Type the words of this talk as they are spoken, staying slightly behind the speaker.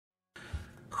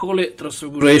Holy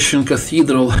Transfiguration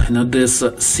Cathedral in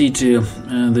Odessa city.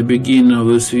 At the beginning of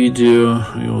this video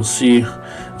you'll see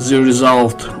the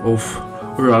result of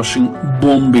Russian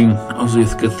bombing of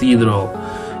this cathedral.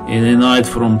 In the night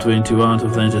from 21 to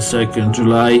 22nd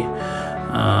July,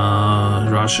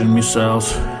 Russian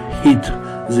missiles hit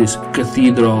this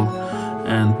cathedral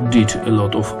and did a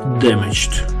lot of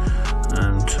damage.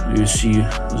 And you see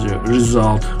the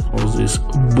result of this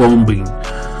bombing.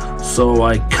 So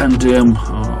I condemn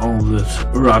all the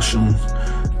Russian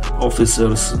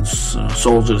officers and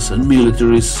soldiers and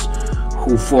militaries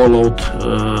who followed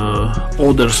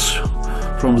orders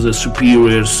from the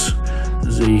superiors.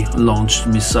 They launched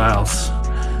missiles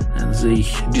and they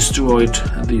destroyed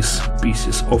these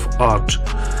pieces of art.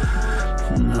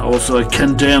 Also I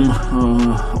condemn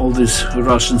all these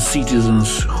Russian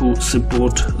citizens who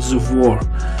support the war.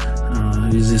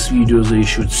 In this video they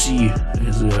should see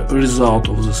the result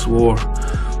of this war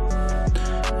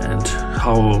and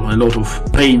how a lot of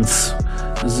pains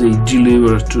they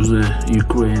deliver to the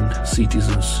Ukraine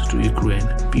citizens, to Ukraine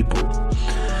people.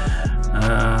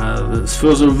 This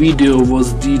further video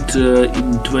was did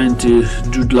in 20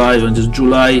 July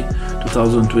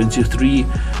 2023,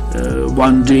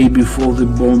 one day before the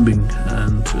bombing,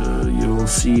 and you will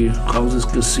see how this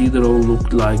cathedral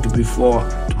looked like before,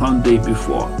 one day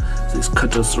before this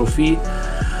catastrophe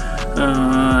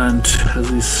and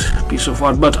this piece of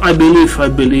art. But I believe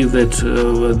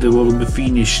that they will be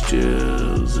finished.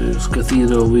 This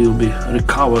cathedral will be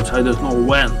recovered. I don't know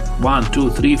when, 1, 2,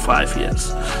 3, 5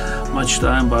 years, much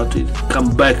time, but it come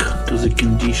back to the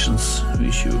conditions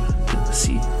which you can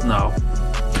see now.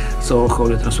 So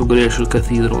Holy Transfiguration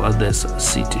Cathedral, Odessa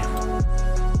city.